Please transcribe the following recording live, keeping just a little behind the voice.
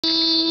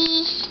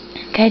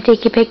Can I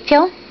take your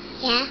picture?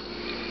 Yeah.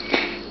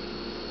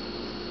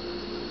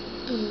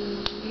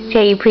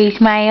 Say your pretty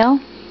smile.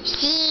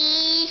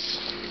 Cheese.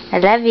 I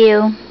love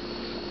you.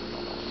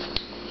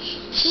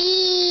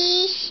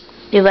 Cheese.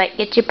 Do you like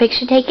get your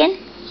picture taken?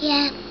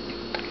 Yeah.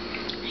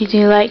 Do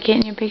you like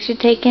getting your picture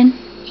taken?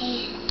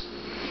 Yeah.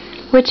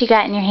 What you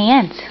got in your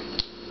hands?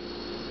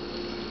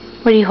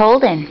 What are you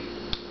holding?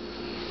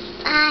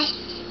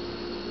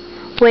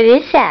 What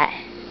is that?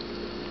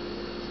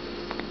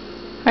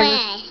 Are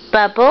those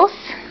bubbles?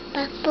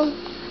 Bubble.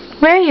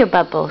 Where are your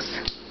bubbles?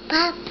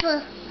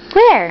 Bubble.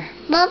 Where?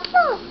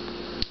 Bubble.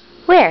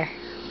 Where?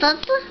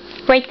 Bubble.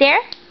 Right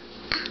there?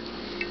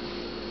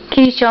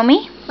 Can you show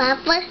me?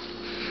 Bubble.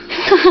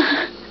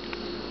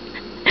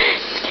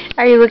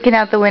 Are you looking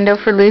out the window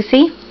for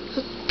Lucy?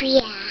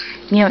 Yeah.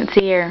 You don't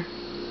see her.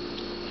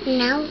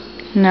 No.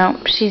 No,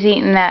 she's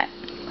eating that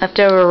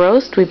leftover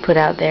roast we put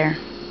out there.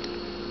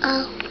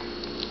 Oh.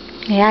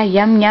 Yeah,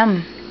 yum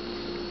yum.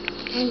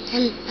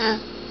 Oh.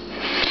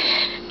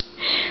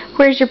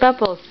 Where's your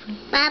bubbles?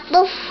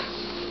 Bubble.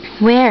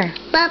 Where?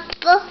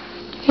 Bubble.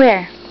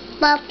 Where?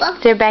 Bubble.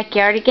 Is there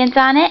backyardigans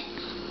on it?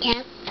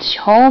 Yeah.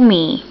 Show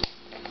me.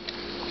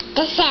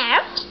 The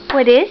shell.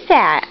 What is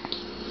that?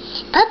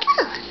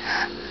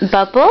 Bubble.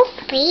 Bubbles?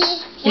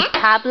 Is Is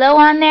Pablo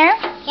on there?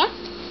 Yeah.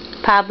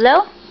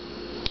 Pablo?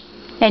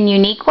 And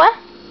Uniqua?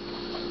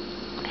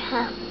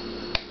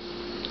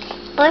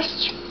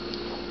 Bush.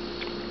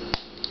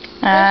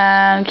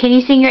 Can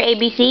you sing your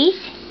ABCs?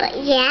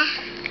 But yeah.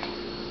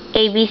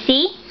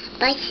 ABC?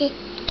 Bush.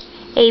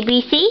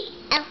 ABC?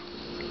 Oh.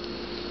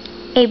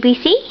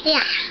 ABC?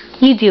 Yeah.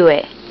 You do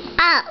it.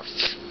 Oh.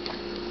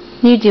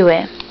 You do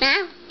it.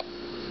 No.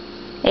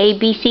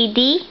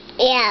 ABCD?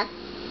 Yeah.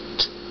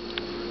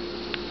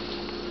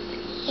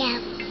 Yeah.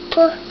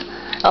 Pull.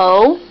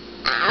 O?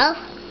 O.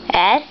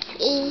 S?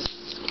 E.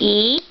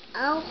 E?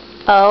 O.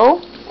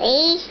 O?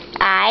 E.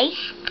 I?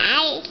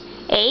 I.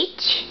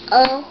 H?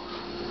 O.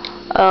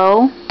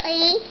 O?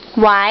 E.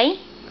 Y?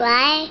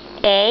 Y.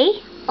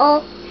 A?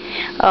 O.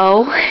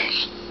 O?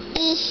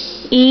 E.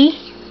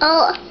 E?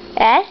 O.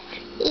 S?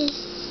 E.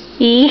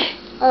 E?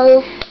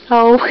 O.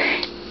 O? E.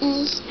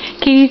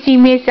 Can you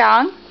sing me a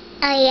song?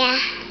 Oh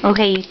yeah.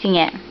 Okay, you sing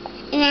it.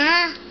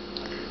 No.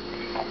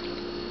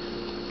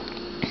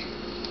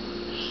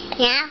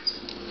 Yeah.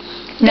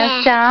 No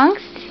Yeah.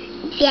 songs?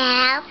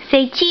 Yeah.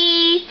 Say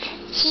cheese.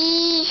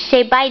 Cheese.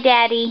 Say bye,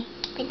 Daddy.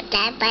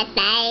 Bye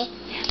bye.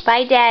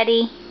 Bye,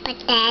 Daddy.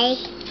 Bye.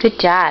 Good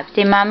job.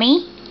 Say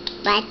mommy.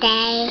 Bye.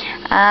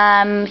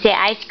 Say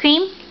ice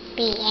cream.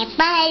 Be a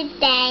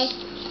birthday.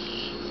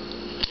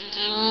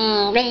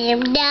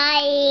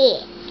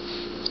 Birthday.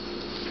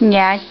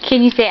 Yeah.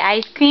 Can you say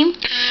ice cream?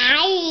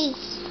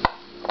 Ice.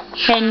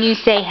 Can you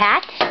say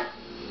hat?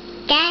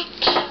 Duck.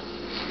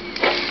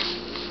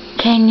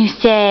 Can you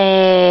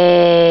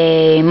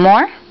say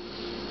more?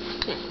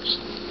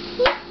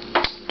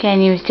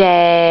 Can you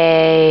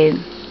say...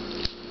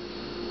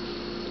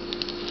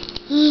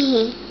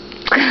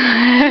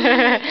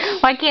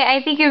 Why can't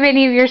I think of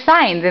any of your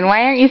signs, and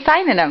why aren't you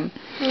signing them?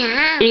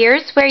 No.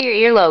 Ears? Where are your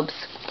earlobes?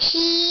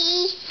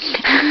 Cheese.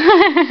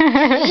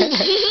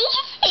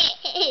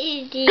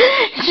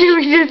 Should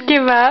we just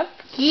give up?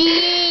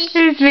 Cheese.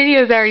 This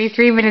video is already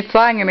 3 minutes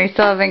long and I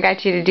still haven't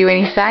got you to do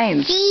any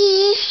signs.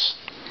 Cheese.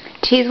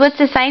 Cheese? What's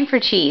the sign for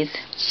cheese?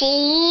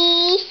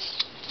 Cheese.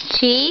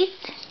 Cheese?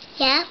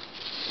 Yeah.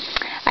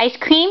 Ice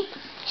cream?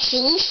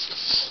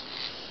 Cheese.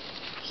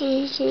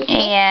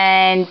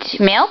 And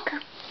milk?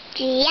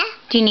 Yeah.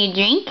 Do you need a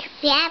drink?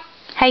 Yeah.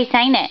 How you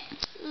sign it?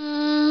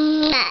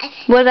 That.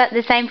 What about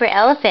the sign for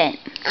elephant?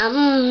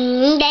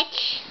 That.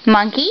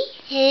 Monkey?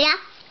 Yeah.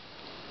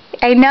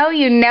 I know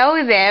you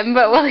know them,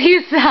 but will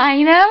you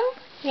sign them?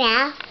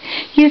 Yeah.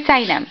 You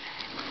sign them.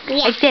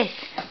 Yeah. Like this.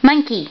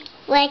 Monkey.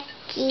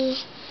 Monkey.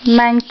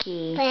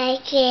 Monkey.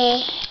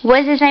 Monkey.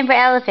 What's the sign for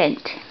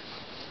elephant?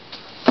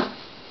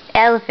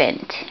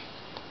 Elephant.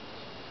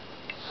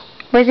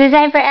 What's the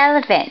sign for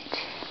elephant?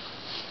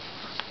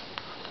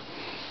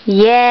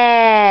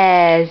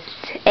 Yes.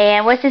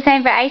 And what's the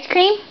sign for ice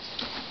cream?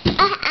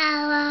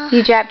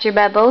 You dropped your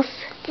bubbles.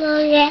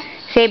 Yeah.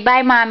 Say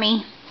bye,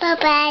 Mommy. Bye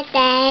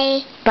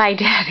bye. Bye,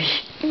 Daddy.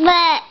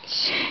 Bye.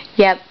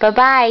 Yep,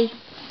 bye-bye.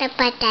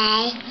 Bye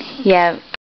bye. Yep.